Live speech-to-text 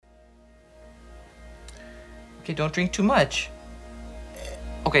Okay, don't drink too much.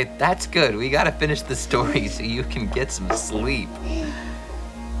 Okay, that's good. We gotta finish the story so you can get some sleep.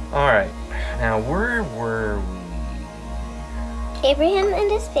 All right, now where were we? Abraham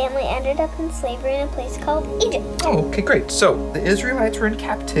and his family ended up in slavery in a place called Egypt. Oh, okay, great. So the Israelites were in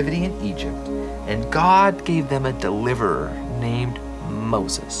captivity in Egypt, and God gave them a deliverer named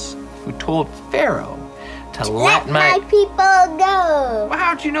Moses, who told Pharaoh to let my people go. Well,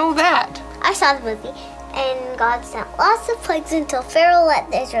 how'd you know that? I saw the movie, and God sent lots of plagues until Pharaoh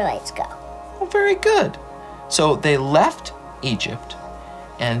let the Israelites go. Oh, very good. So they left Egypt,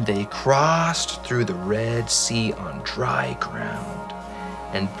 and they crossed through the Red Sea on dry ground.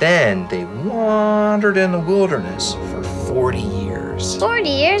 And then they wandered in the wilderness for 40 years. 40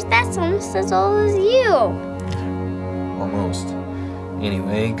 years? That's almost as old as you. Almost.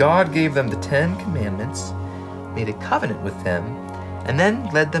 Anyway, God gave them the 10 Commandments, made a covenant with them, and then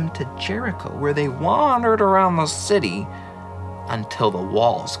led them to Jericho, where they wandered around the city until the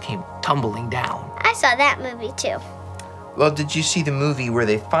walls came tumbling down. I saw that movie too. Well, did you see the movie where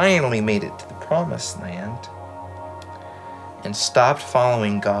they finally made it to the Promised Land and stopped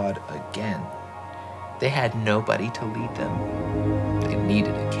following God again? They had nobody to lead them. They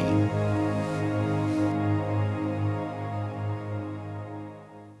needed a king.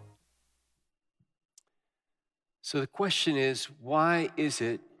 So the question is, why is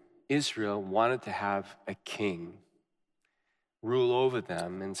it Israel wanted to have a king rule over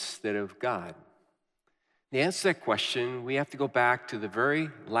them instead of God? The answer to that question, we have to go back to the very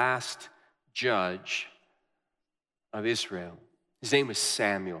last judge of Israel. His name was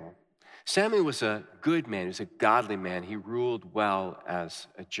Samuel. Samuel was a good man. He was a godly man. He ruled well as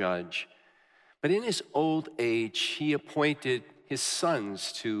a judge. But in his old age, he appointed his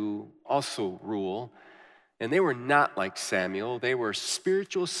sons to also rule. And they were not like Samuel. They were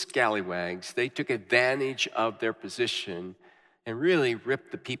spiritual scallywags. They took advantage of their position and really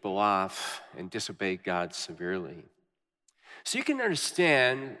ripped the people off and disobeyed God severely. So you can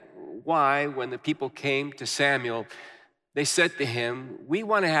understand why when the people came to Samuel, they said to him, "We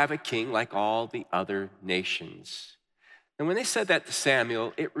want to have a king like all the other nations." And when they said that to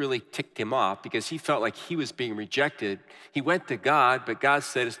Samuel, it really ticked him off because he felt like he was being rejected. He went to God, but God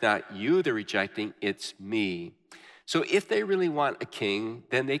said, "It's not you they're rejecting, it's me." So if they really want a king,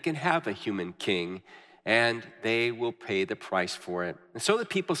 then they can have a human king, and they will pay the price for it. And so the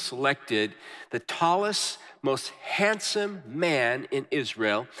people selected the tallest, most handsome man in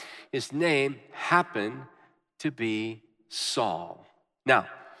Israel. His name happened to be Saul. Now,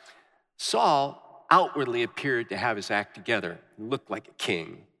 Saul outwardly appeared to have his act together, looked like a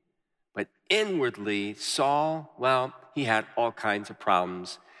king. But inwardly, Saul, well, he had all kinds of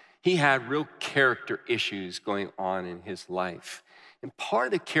problems. He had real character issues going on in his life. And part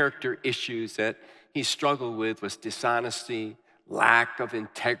of the character issues that he struggled with was dishonesty, lack of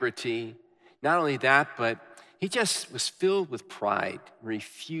integrity. Not only that, but he just was filled with pride,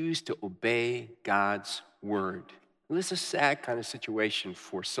 refused to obey God's word. It was a sad kind of situation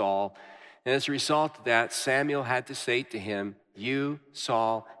for Saul. And as a result of that, Samuel had to say to him, "You,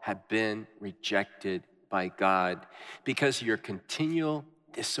 Saul, have been rejected by God because of your continual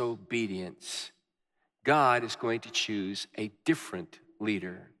disobedience. God is going to choose a different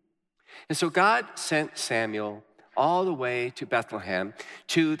leader." And so God sent Samuel all the way to Bethlehem,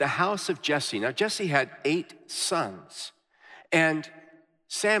 to the house of Jesse. Now, Jesse had 8 sons, and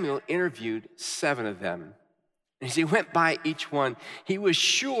Samuel interviewed 7 of them. As he went by each one, he was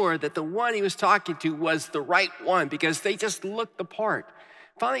sure that the one he was talking to was the right one because they just looked the part.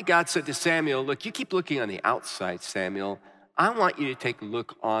 Finally, God said to Samuel, "Look, you keep looking on the outside, Samuel. I want you to take a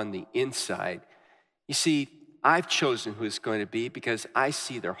look on the inside. You see, I've chosen who it's going to be because I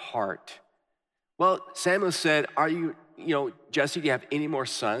see their heart." Well, Samuel said, "Jesse, do you have any more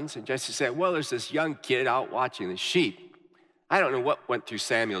sons?" And Jesse said, "Well, there's this young kid out watching the sheep." I don't know what went through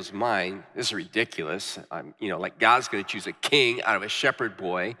Samuel's mind. This is ridiculous. Like God's going to choose a king out of a shepherd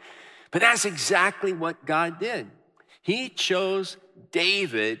boy. But that's exactly what God did. He chose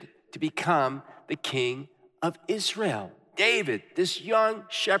David to become the king of Israel. David, this young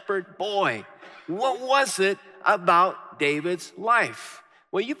shepherd boy. What was it about David's life?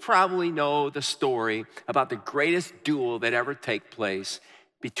 Well, you probably know the story about the greatest duel that ever took place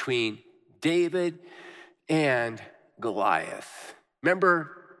between David and Goliath.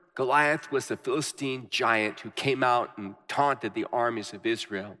 Remember, Goliath was the Philistine giant who came out and taunted the armies of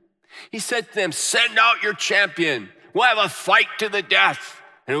Israel. He said to them, "Send out your champion. We'll have a fight to the death,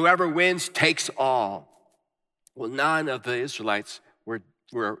 and whoever wins takes all." Well, none of the Israelites were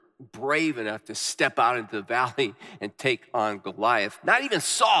were brave enough to step out into the valley and take on Goliath. Not even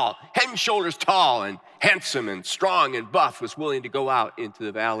Saul, head and shoulders tall and handsome and strong and buff, was willing to go out into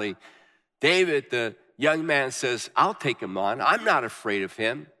the valley. David, the young man, says, I'll take him on. I'm not afraid of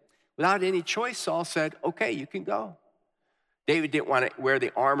him. Without any choice, Saul said, okay, you can go. David didn't want to wear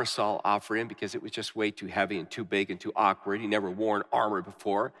the armor Saul offered him because it was just way too heavy and too big and too awkward. He never worn armor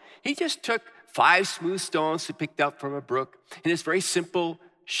before. He just took 5 smooth stones he picked up from a brook and his very simple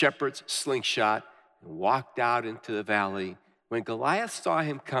shepherd's slingshot and walked out into the valley. When Goliath saw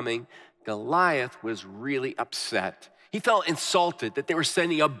him coming, Goliath was really upset. He felt insulted that they were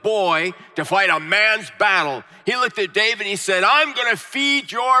sending a boy to fight a man's battle. He looked at David and he said, I'm going to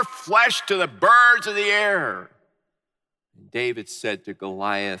feed your flesh to the birds of the air. And David said to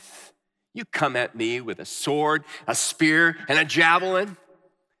Goliath, you come at me with a sword, a spear, and a javelin.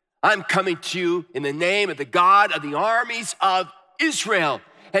 I'm coming to you in the name of the God of the armies of Israel.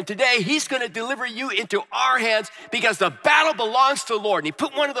 And today he's going to deliver you into our hands because the battle belongs to the Lord. And he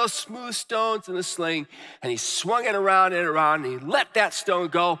put one of those smooth stones in the sling and he swung it around and around and he let that stone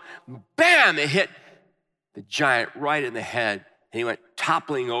go. Bam! It hit the giant right in the head and he went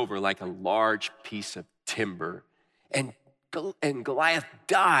toppling over like a large piece of timber. And Goliath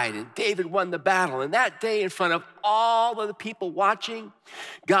died, and David won the battle. And that day, in front of all of the people watching,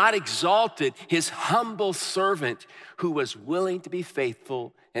 God exalted his humble servant who was willing to be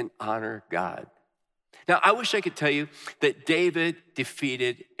faithful and honor God. Now, I wish I could tell you that David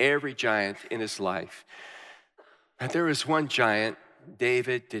defeated every giant in his life. But there was one giant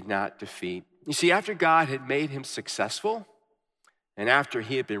David did not defeat. You see, after God had made him successful, and after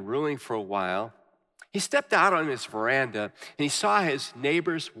he had been ruling for a while, he stepped out on his veranda and he saw his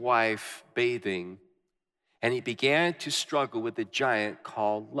neighbor's wife bathing, and he began to struggle with a giant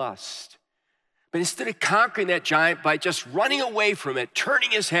called lust. But instead of conquering that giant by just running away from it,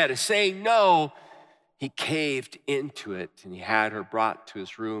 turning his head and saying no, he caved into it and he had her brought to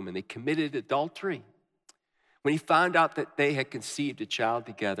his room and they committed adultery. When he found out that they had conceived a child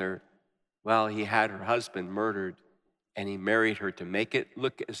together, well, he had her husband murdered and he married her to make it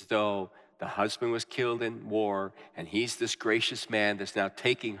look as though the husband was killed in war, and he's this gracious man that's now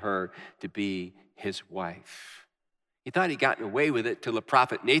taking her to be his wife. He thought he'd gotten away with it till the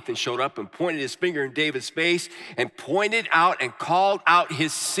prophet Nathan showed up and pointed his finger in David's face and pointed out and called out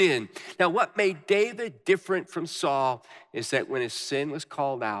his sin. Now, what made David different from Saul is that when his sin was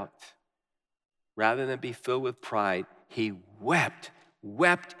called out, rather than be filled with pride, he wept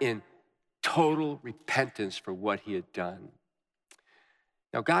in total repentance for what he had done.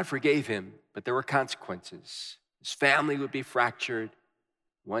 Now, God forgave him, but there were consequences. His family would be fractured.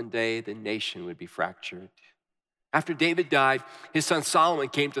 One day, the nation would be fractured. After David died, his son Solomon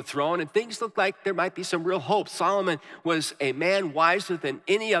came to the throne, and things looked like there might be some real hope. Solomon was a man wiser than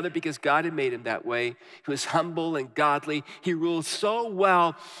any other because God had made him that way. He was humble and godly. He ruled so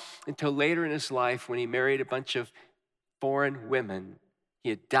well until later in his life when he married a bunch of foreign women.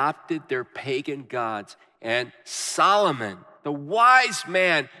 He adopted their pagan gods, and Solomon, the wise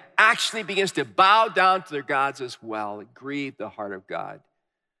man, actually begins to bow down to their gods as well. It grieved the heart of God.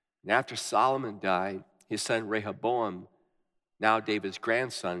 And after Solomon died, his son Rehoboam, now David's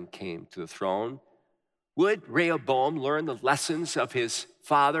grandson, came to the throne. Would Rehoboam learn the lessons of his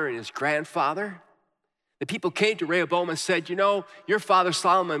father and his grandfather? The people came to Rehoboam and said, you know, your father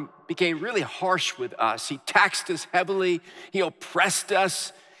Solomon became really harsh with us. He taxed us heavily. He oppressed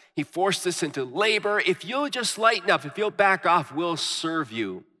us. He forced us into labor. If you'll just lighten up, if you'll back off, we'll serve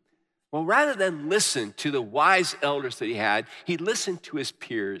you. Well, rather than listen to the wise elders that he had, he listened to his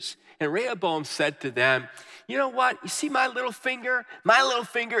peers. And Rehoboam said to them, you know what? You see my little finger? My little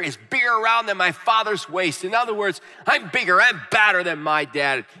finger is bigger around than my father's waist. In other words, I'm bigger, I'm badder than my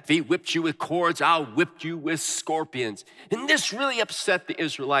dad. If he whipped you with cords, I'll whip you with scorpions. And this really upset the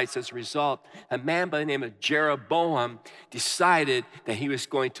Israelites. As a result, a man by the name of Jeroboam decided that he was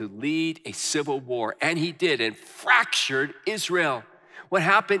going to lead a civil war. And he did, and fractured Israel. What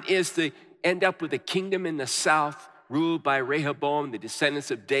happened is they end up with a kingdom in the south ruled by Rehoboam, the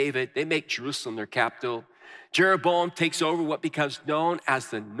descendants of David. They make Jerusalem their capital. Jeroboam takes over what becomes known as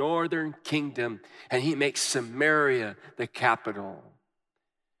the northern kingdom, and he makes Samaria the capital.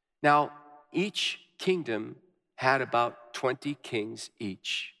 Now, each kingdom had about 20 kings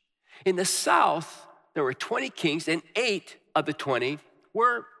each. In the south, there were 20 kings, and 8 of the 20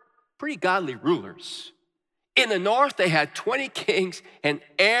 were pretty godly rulers. In the north, they had 20 kings, and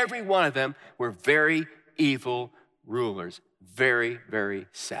every one of them were very evil rulers. Very, very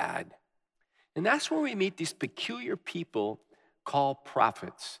sad. And that's where we meet these peculiar people called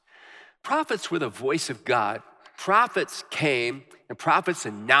prophets. Prophets were the voice of God prophets came and prophets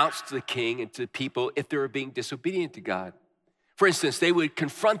announced to the king and to the people if they were being disobedient to God. For instance, they would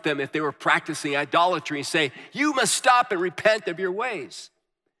confront them if they were practicing idolatry and say, you must stop and repent of your ways.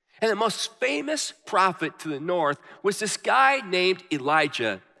 And the most famous prophet to the north was this guy named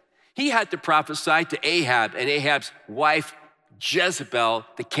Elijah. He had to prophesy to Ahab, and Ahab's wife, Jezebel,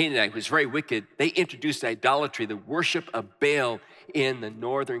 the Canaanite, who was very wicked. They introduced idolatry, the worship of Baal in the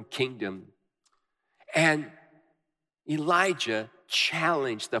northern kingdom. And Elijah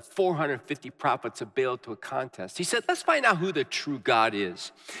challenged the 450 prophets of Baal to a contest. He said, let's find out who the true God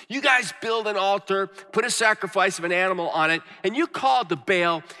is. You guys build an altar, put a sacrifice of an animal on it, and you call to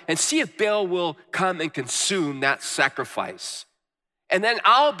Baal and see if Baal will come and consume that sacrifice. And then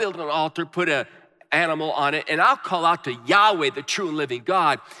I'll build an altar, put an animal on it, and I'll call out to Yahweh, the true and living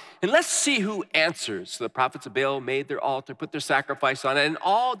God. And let's see who answers. So the prophets of Baal made their altar, put their sacrifice on it, and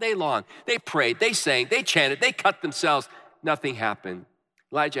all day long, they prayed, they sang, they chanted, they cut themselves. Nothing happened.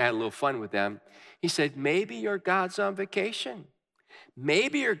 Elijah had a little fun with them. He said, maybe your God's on vacation.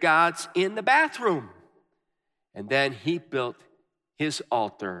 Maybe your God's in the bathroom. And then he built his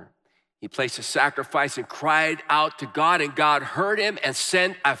altar. He placed a sacrifice and cried out to God, and God heard him and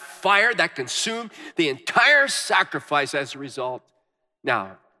sent a fire that consumed the entire sacrifice as a result.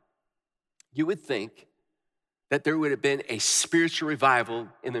 Now, you would think that there would have been a spiritual revival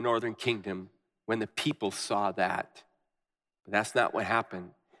in the northern kingdom when the people saw that. But that's not what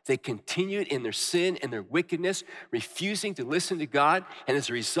happened. They continued in their sin and their wickedness, refusing to listen to God. And as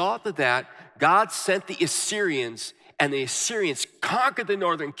a result of that, God sent the Assyrians, and the Assyrians conquered the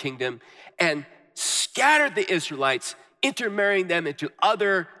northern kingdom and scattered the Israelites, intermarrying them into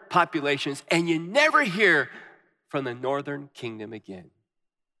other populations. And you never hear from the northern kingdom again.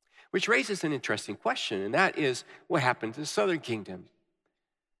 Which raises an interesting question, and that is, what happened to the southern kingdom?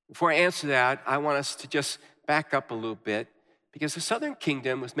 Before I answer that, I want us to just back up a little bit, because the southern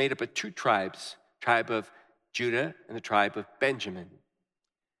kingdom was made up of two tribes, tribe of Judah and the tribe of Benjamin.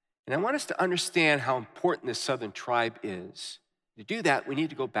 And I want us to understand how important this southern tribe is. To do that, we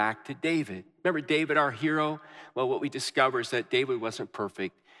need to go back to David. Remember David, our hero? Well, what we discover is that David wasn't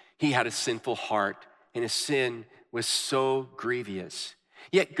perfect. He had a sinful heart, and his sin was so grievous.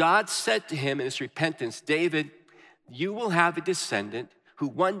 Yet God said to him in his repentance, David, you will have a descendant who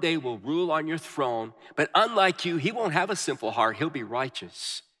one day will rule on your throne, but unlike you, he won't have a sinful heart, he'll be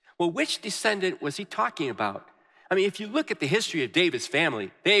righteous. Well, which descendant was he talking about? I mean, if you look at the history of David's family,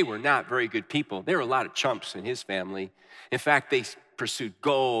 they were not very good people. There were a lot of chumps in his family. In fact, they pursued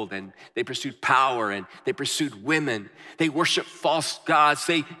gold, and they pursued power, and they pursued women. They worshiped false gods.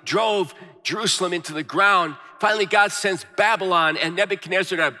 They drove Jerusalem into the ground. Finally, God sends Babylon and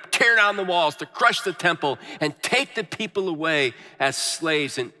Nebuchadnezzar to tear down the walls, to crush the temple, and take the people away as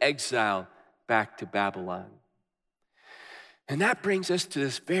slaves in exile back to Babylon. And that brings us to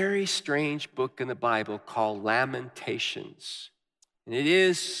this very strange book in the Bible called Lamentations. And it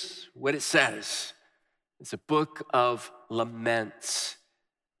is what it says. It's a book of laments,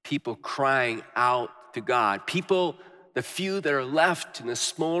 people crying out to God, people, the few that are left in the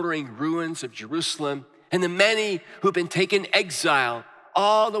smoldering ruins of Jerusalem, and the many who've been taken exile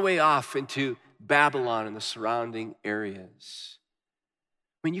all the way off into Babylon and the surrounding areas.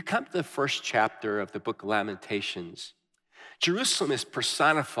 When you come to the first chapter of the book of Lamentations, Jerusalem is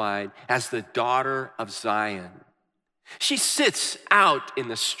personified as the daughter of Zion. She sits out in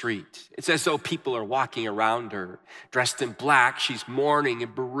the street. It's as though people are walking around her, dressed in black. She's mourning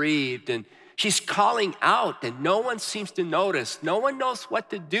and bereaved, and she's calling out, and no one seems to notice. No one knows what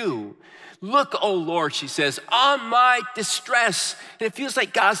to do. Look, O Lord, she says, on my distress. And it feels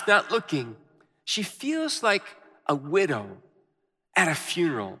like God's not looking. She feels like a widow at a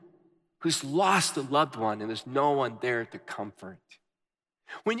funeral who's lost a loved one, and there's no one there to comfort.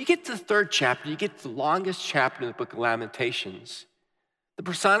 When you get to the third chapter, you get to the longest chapter in the book of Lamentations. The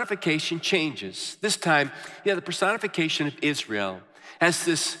personification changes. This time, you have the personification of Israel as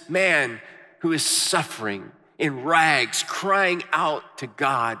this man who is suffering in rags, crying out to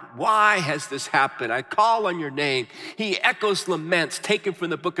God. Why has this happened? I call on your name. He echoes laments taken from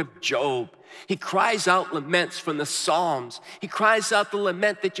the book of Job. He cries out laments from the Psalms. He cries out the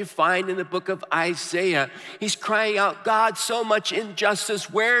lament that you find in the book of Isaiah. He's crying out, God, so much injustice.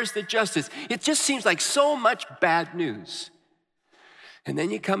 Where's the justice? It just seems like so much bad news. And then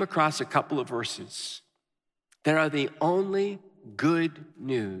you come across a couple of verses that are the only good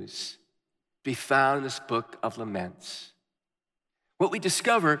news to be found in this book of laments. What we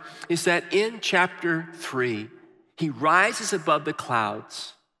discover is that in chapter 3, he rises above the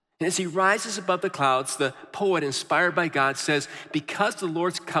clouds. And as he rises above the clouds, the poet, inspired by God, says, because the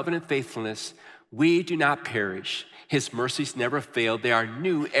Lord's covenant faithfulness We do not perish. His mercies never fail. They are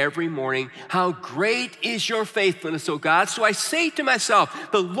new every morning. How great is your faithfulness, O God. So I say to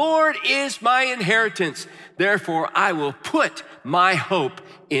myself, the Lord is my inheritance. Therefore, I will put my hope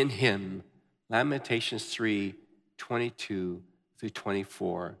in him. Lamentations 3:22 through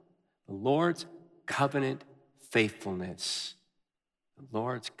 24. The Lord's covenant faithfulness. The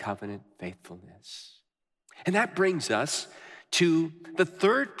Lord's covenant faithfulness. And that brings us to the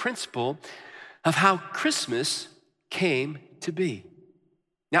third principle of how Christmas came to be.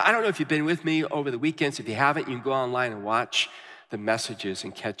 Now, I don't know if you've been with me over the weekends. If you haven't, you can go online and watch the messages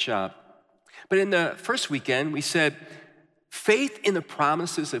and catch up. But in the first weekend, we said faith in the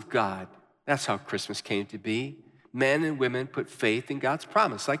promises of God. That's how Christmas came to be. Men and women put faith in God's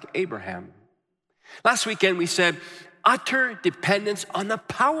promise, like Abraham. Last weekend, we said utter dependence on the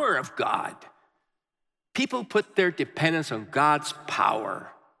power of God. People put their dependence on God's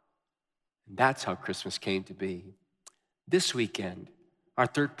power. And that's how Christmas came to be. This weekend, our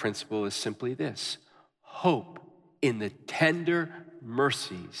third principle is simply this: hope in the tender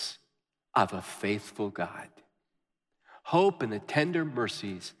mercies of a faithful God. Hope in the tender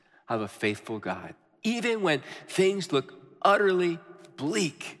mercies of a faithful God. Even when things look utterly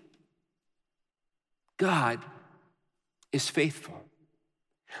bleak, God is faithful.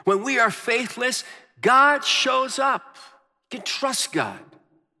 When we are faithless, God shows up. You can trust God.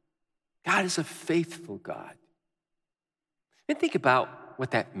 God is a faithful God. And think about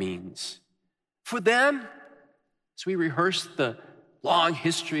what that means. For them, as we rehearse the long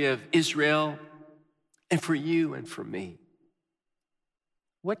history of Israel, and for you and for me,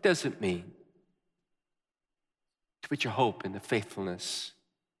 what does it mean to put your hope in the faithfulness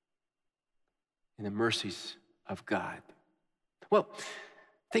and the mercies of God? Well,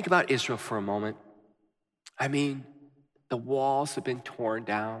 think about Israel for a moment. I mean, the walls have been torn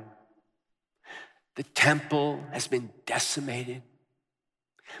down. The temple has been decimated.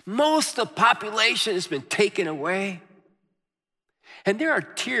 Most of the population has been taken away. And there are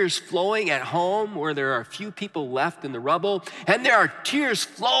tears flowing at home where there are a few people left in the rubble. And there are tears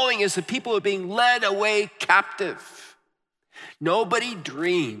flowing as the people are being led away captive. Nobody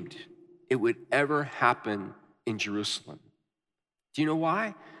dreamed it would ever happen in Jerusalem. Do you know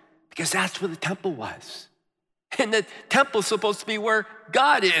why? Because that's where the temple was. And the temple's supposed to be where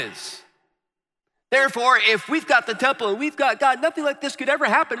God is. Therefore, if we've got the temple and we've got God, nothing like this could ever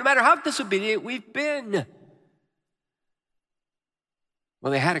happen, no matter how disobedient we've been.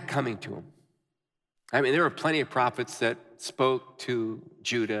 Well, they had it coming to them. I mean, there were plenty of prophets that spoke to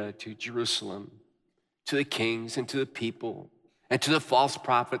Judah, to Jerusalem, to the kings and to the people, and to the false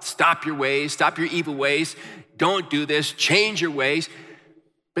prophets. Stop your ways, stop your evil ways. Don't do this, change your ways.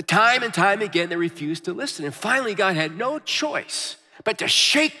 But time and time again, they refused to listen. And finally, God had no choice but to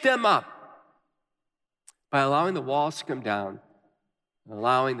shake them up by allowing the walls to come down,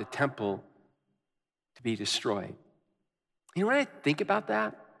 allowing the temple to be destroyed. You know, when I think about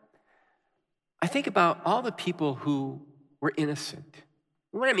that, I think about all the people who were innocent.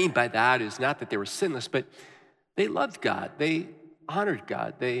 And what I mean by that is not that they were sinless, but they loved God. They honored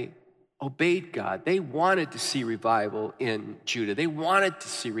God. They obeyed God. They wanted to see revival in Judah. They wanted to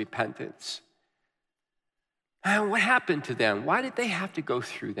see repentance. And what happened to them? Why did they have to go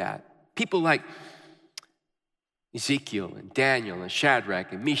through that? People like Ezekiel and Daniel and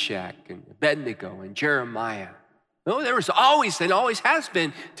Shadrach and Meshach and Abednego and Jeremiah. No, there was always and always has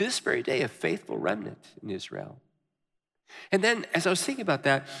been to this very day a faithful remnant in Israel. And then as I was thinking about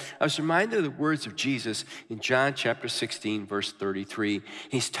that, I was reminded of the words of Jesus in John chapter 16, verse 33.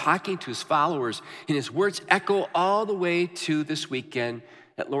 He's talking to his followers, and his words echo all the way to this weekend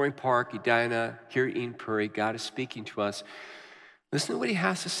at Loring Park, Edina, here at Eden Prairie. God is speaking to us. Listen to what he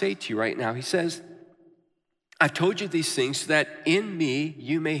has to say to you right now. He says, I've told you these things so that in me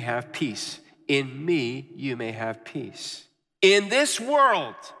you may have peace. In me you may have peace. In this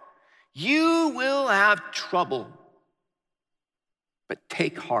world you will have trouble. But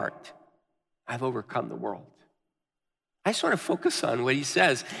take heart, I've overcome the world. I just want to focus on what he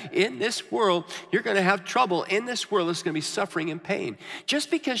says. In this world, you're going to have trouble. In this world, there's going to be suffering and pain.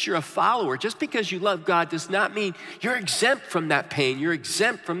 Just because you're a follower, just because you love God does not mean you're exempt from that pain. You're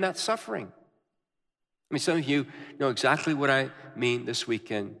exempt from that suffering. I mean, some of you know exactly what I mean this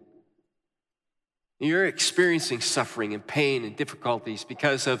weekend. You're experiencing suffering and pain and difficulties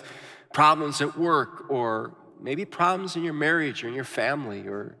because of problems at work, or maybe problems in your marriage or in your family,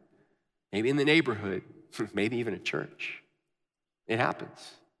 or maybe in the neighborhood, maybe even at church. It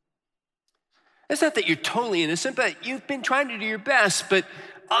happens. It's not that you're totally innocent, but you've been trying to do your best. But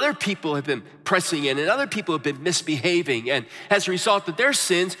other people have been pressing in and other people have been misbehaving. And as a result of their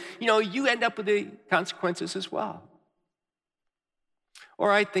sins, you end up with the consequences as well.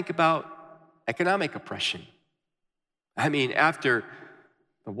 Or I think about economic oppression. I mean, after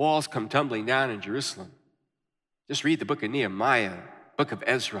the walls come tumbling down in Jerusalem, just read the book of Nehemiah, book of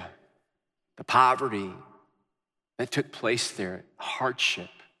Ezra, the poverty that took place there, hardship.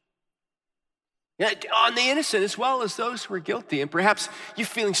 On the innocent as well as those who are guilty. And perhaps you're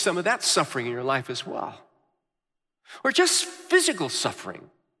feeling some of that suffering in your life as well. Or just physical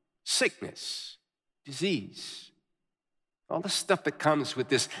suffering, sickness, disease. All the stuff that comes with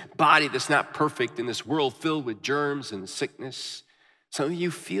this body that's not perfect in this world filled with germs and sickness. Some of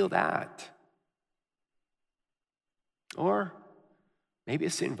you feel that. Or maybe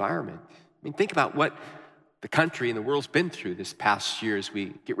it's the environment. I mean, think about what the country and the world's been through this past year as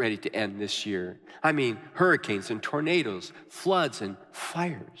we get ready to end this year. I mean, hurricanes and tornadoes, floods and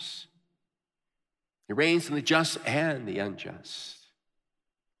fires. It rains on the just and the unjust.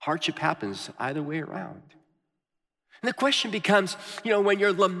 Hardship happens either way around. And the question becomes, when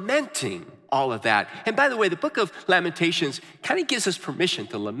you're lamenting all of that, and by the way, the book of Lamentations kind of gives us permission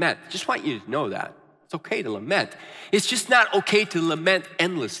to lament. Just want you to know that. It's okay to lament. It's just not okay to lament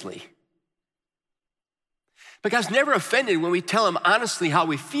endlessly. But God's never offended when we tell him honestly how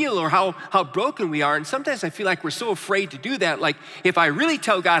we feel or how broken we are. And sometimes I feel like we're so afraid to do that. Like if I really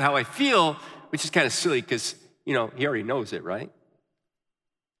tell God how I feel, which is kind of silly because, he already knows it, right?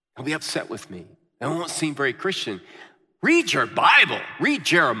 He'll be upset with me. It won't seem very Christian. Read your Bible. Read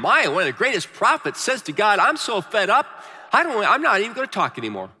Jeremiah. One of the greatest prophets says to God, I'm so fed up, I'm not even going to talk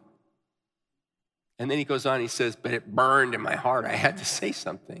anymore. And then he goes on, he says, but it burned in my heart. I had to say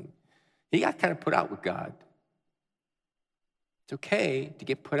something. He got kind of put out with God. It's okay to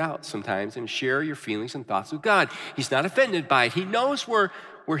get put out sometimes and share your feelings and thoughts with God. He's not offended by it. He knows we're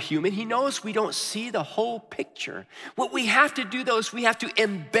human. He knows we don't see the whole picture. What we have to do, though, is we have to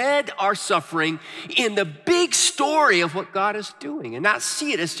embed our suffering in the big story of what God is doing and not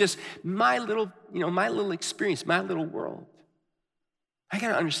see it as just my little experience, my little world. I got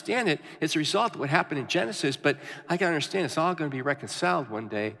to understand it as a result of what happened in Genesis, but I got to understand it's all going to be reconciled one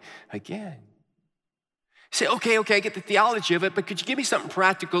day again. Say, okay, I get the theology of it, but could you give me something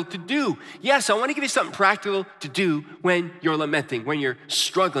practical to do? Yes, I want to give you something practical to do when you're lamenting, when you're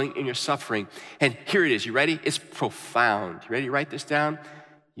struggling and you're suffering. And here it is. You ready? It's profound. You ready to write this down?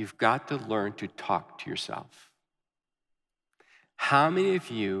 You've got to learn to talk to yourself. How many of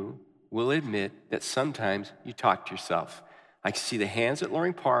you will admit that sometimes you talk to yourself? I can see the hands at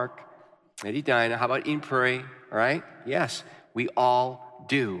Loring Park, Eddie Dinah. How about Eden Prairie? All right? Yes, we all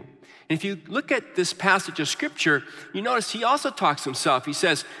do. And if you look at this passage of scripture, you notice he also talks to himself. He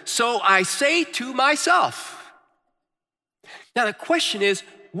says, so I say to myself. Now the question is,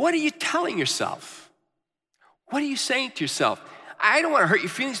 what are you telling yourself? What are you saying to yourself? I don't want to hurt your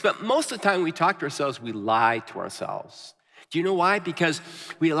feelings, but most of the time when we talk to ourselves, we lie to ourselves. Do you know why? Because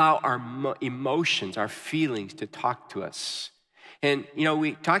we allow our emotions, our feelings to talk to us. And,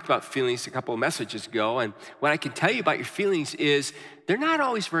 we talked about feelings a couple of messages ago, and what I can tell you about your feelings is they're not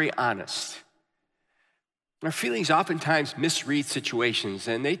always very honest. Our feelings oftentimes misread situations,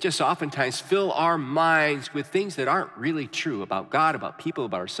 and they just oftentimes fill our minds with things that aren't really true about God, about people,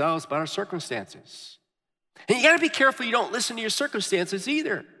 about ourselves, about our circumstances. And you got to be careful you don't listen to your circumstances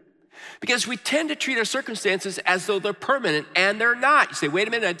either, because we tend to treat our circumstances as though they're permanent, and they're not. You say, wait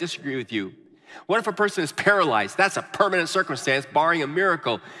a minute, I disagree with you. What if a person is paralyzed? That's a permanent circumstance, barring a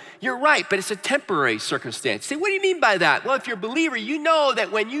miracle. You're right, but it's a temporary circumstance. Say, what do you mean by that? Well, if you're a believer, you know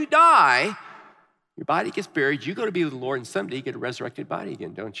that when you die, your body gets buried, you go to be with the Lord, and someday you get a resurrected body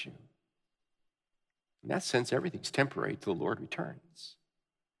again, don't you? In that sense, everything's temporary till the Lord returns.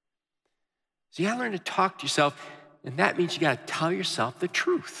 So you gotta learn to talk to yourself, and that means you gotta tell yourself the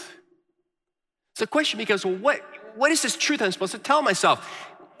truth. So the question becomes, well, what is this truth I'm supposed to tell myself?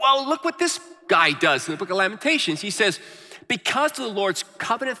 Well, look what this guy does in the book of Lamentations. He says, because of the Lord's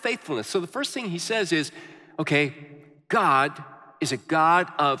covenant faithfulness. So the first thing he says is, okay, God is a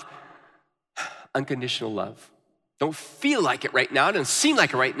God of unconditional love. Don't feel like it right now. It doesn't seem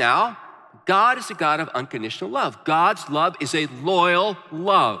like it right now. God is a God of unconditional love. God's love is a loyal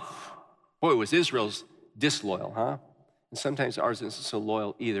love. Boy, was Israel's disloyal, huh? And sometimes ours isn't so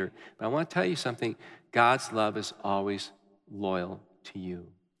loyal either. But I want to tell you something. God's love is always loyal to you.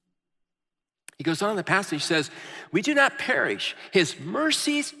 He goes on in the passage, he says, we do not perish. His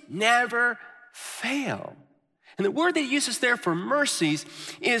mercies never fail. And the word that he uses there for mercies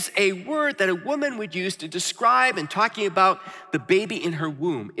is a word that a woman would use to describe and talking about the baby in her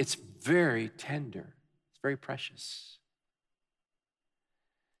womb. It's very tender. It's very precious.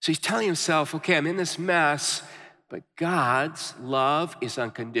 So he's telling himself, okay, I'm in this mess, but God's love is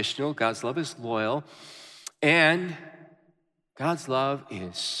unconditional. God's love is loyal. And God's love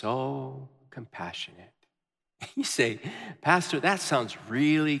is so compassionate. You say, Pastor, that sounds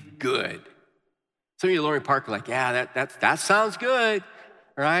really good. Some of you at Loring Park are like, yeah, that sounds good,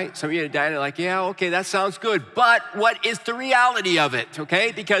 right? Some of you at Diana are like, yeah, okay, that sounds good. But what is the reality of it,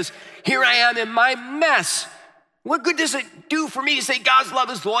 okay? Because here I am in my mess. What good does it do for me to say God's love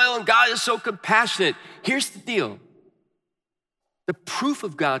is loyal and God is so compassionate? Here's the deal. The proof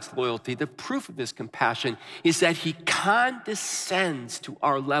of God's loyalty, the proof of his compassion is that he condescends to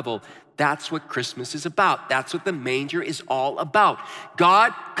our level. That's what Christmas is about. That's what the manger is all about.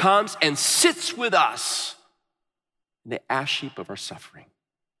 God comes and sits with us in the ash heap of our suffering.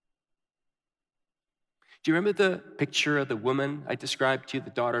 Do you remember the picture of the woman I described to you,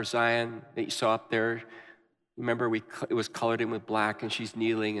 the daughter of Zion that you saw up there? Remember, it was colored in with black, and she's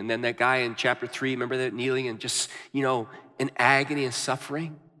kneeling. And then that guy in chapter 3, remember that kneeling and just, in agony and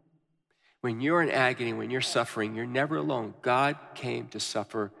suffering? When you're in agony, when you're suffering, you're never alone. God came to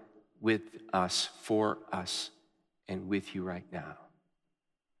suffer with us, for us, and with you right now.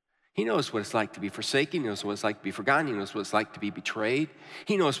 He knows what it's like to be forsaken. He knows what it's like to be forgotten. He knows what it's like to be betrayed.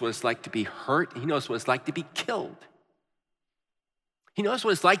 He knows what it's like to be hurt. He knows what it's like to be killed. He knows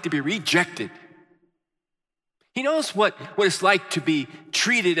what it's like to be rejected. He knows what it's like to be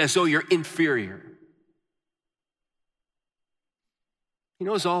treated as though you're inferior. He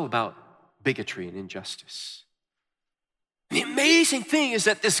knows all about bigotry and injustice. The amazing thing is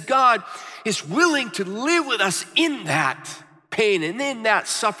that this God is willing to live with us in that pain and in that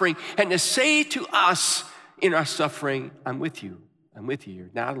suffering, and to say to us in our suffering, I'm with you. I'm with you. You're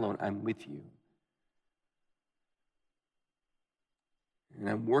not alone. I'm with you. And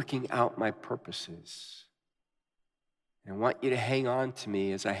I'm working out my purposes. And I want you to hang on to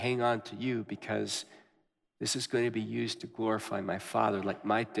me as I hang on to you, because this is going to be used to glorify my Father, like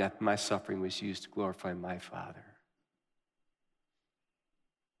my death, my suffering was used to glorify my Father.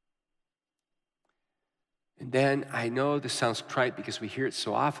 And then I know this sounds trite because we hear it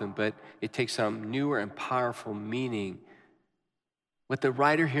so often, but it takes some newer and powerful meaning. What the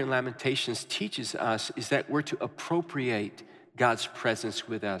writer here in Lamentations teaches us is that we're to appropriate God's presence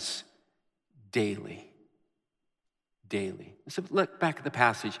with us daily. Daily. So look back at the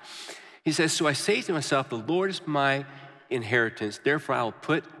passage. He says, so I say to myself, the Lord is my inheritance, therefore I will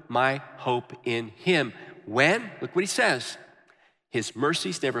put my hope in him. When? Look what he says. His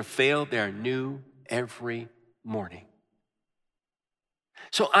mercies never fail, they are new every morning.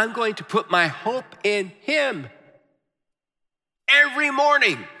 So I'm going to put my hope in him every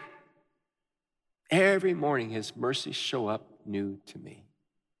morning. Every morning his mercies show up new to me.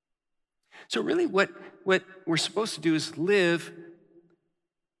 So really what we're supposed to do is live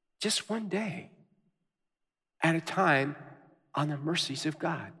just one day at a time on the mercies of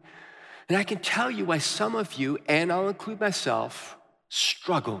God. And I can tell you why some of you, and I'll include myself,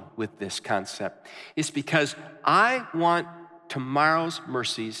 struggle with this concept. It's because I want tomorrow's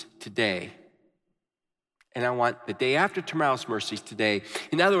mercies today. And I want the day after tomorrow's mercies today.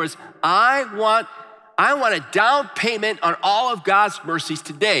 In other words, I want a down payment on all of God's mercies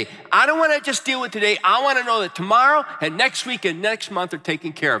today. I don't want to just deal with today. I want to know that tomorrow and next week and next month are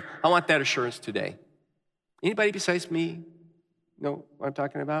taken care of. I want that assurance today. Anybody besides me know what I'm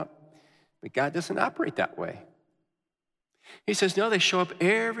talking about? But God doesn't operate that way. He says, no, they show up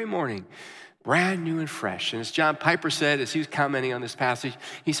every morning, brand new and fresh. And as John Piper said, as he was commenting on this passage,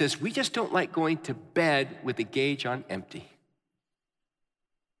 he says, we just don't like going to bed with the gauge on empty.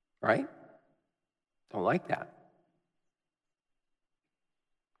 Right? Don't like that.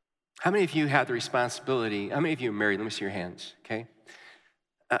 How many of you have the responsibility? How many of you are married? Let me see your hands, okay?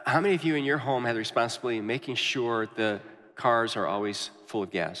 How many of you in your home have the responsibility of making sure the cars are always full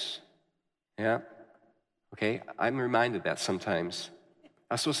of gas? Yeah? Okay, I'm reminded of that sometimes.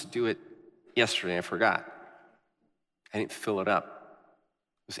 I was supposed to do it yesterday, I forgot. I didn't fill it up.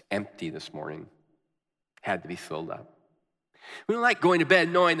 It was empty this morning. Had to be filled up. We don't like going to bed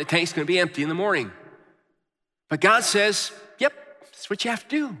knowing the tank's going to be empty in the morning. But God says, yep, that's what you have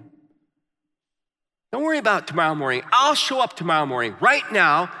to do. Don't worry about tomorrow morning. I'll show up tomorrow morning. Right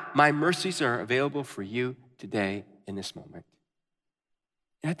now, my mercies are available for you today in this moment.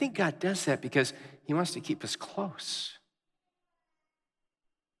 And I think God does that because he wants to keep us close.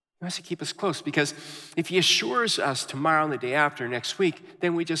 He wants to keep us close because if he assures us tomorrow and the day after, next week,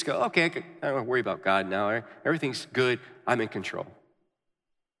 then we just go, okay, I don't worry about God now. Everything's good. I'm in control.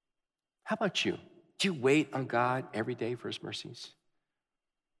 How about you? Do you wait on God every day for his mercies?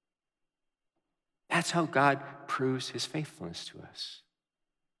 That's how God proves his faithfulness to us.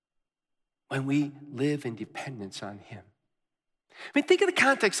 when we live in dependence on him. I mean, think of the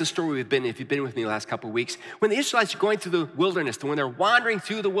context of the story we've been in, if you've been with me the last couple of weeks. When the Israelites are going through the wilderness, when they're wandering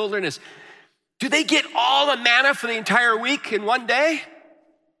through the wilderness, do they get all the manna for the entire week in one day?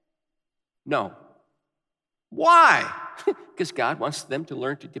 No. Why? Because God wants them to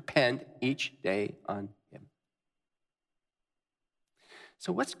learn to depend each day on him.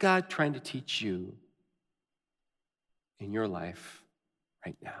 So what's God trying to teach you in your life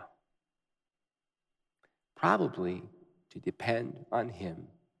right now? Probably to depend on him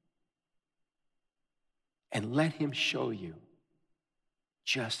and let him show you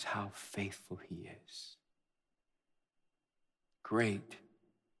just how faithful he is. Great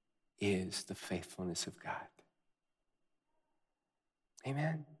is the faithfulness of God.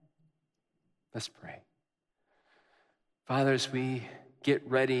 Amen. Let's pray. Father, as we get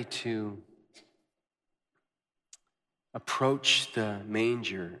ready to approach the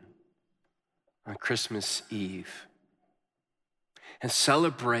manger on Christmas Eve and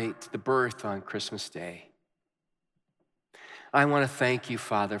celebrate the birth on Christmas Day, I want to thank you,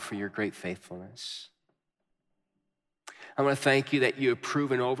 Father, for your great faithfulness. I want to thank you that you have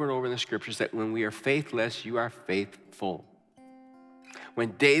proven over and over in the scriptures that when we are faithless, you are faithful.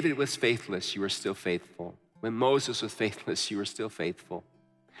 When David was faithless, you were still faithful. When Moses was faithless, you were still faithful.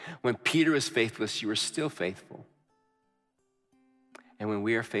 When Peter was faithless, you were still faithful. And when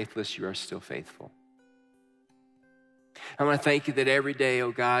we are faithless, you are still faithful. I want to thank you that every day,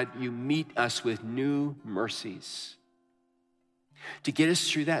 oh God, you meet us with new mercies to get us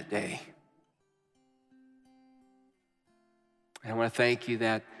through that day. And I want to thank you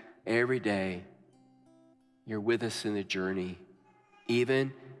that every day you're with us in the journey,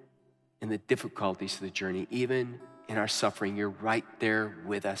 even in the difficulties of the journey, even in our suffering, you're right there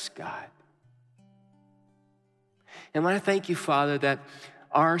with us, God. And I want to thank you, Father, that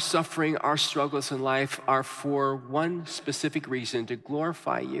our suffering, our struggles in life are for one specific reason, to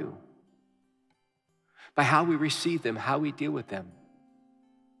glorify you by how we receive them, how we deal with them.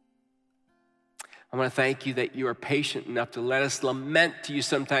 I want to thank you that you are patient enough to let us lament to you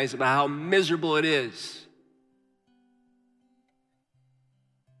sometimes about how miserable it is.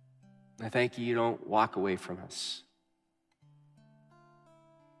 I thank you don't walk away from us.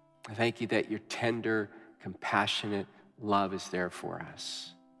 I thank you that your tender, compassionate love is there for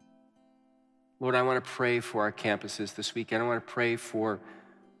us. Lord, I want to pray for our campuses this weekend. I want to pray for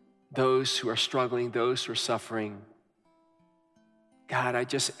those who are struggling, those who are suffering. God, I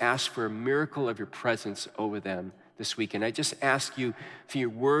just ask for a miracle of your presence over them this weekend. I just ask you for your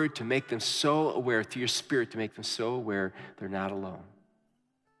word to make them so aware, through your spirit to make them so aware they're not alone.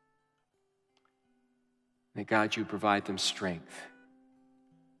 That God, you provide them strength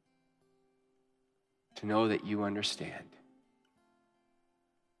to know that you understand.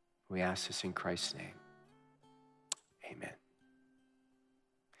 We ask this in Christ's name. Amen.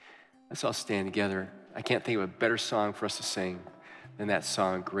 Let's all stand together. I can't think of a better song for us to sing than that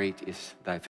song, Great is Thy Faithfulness.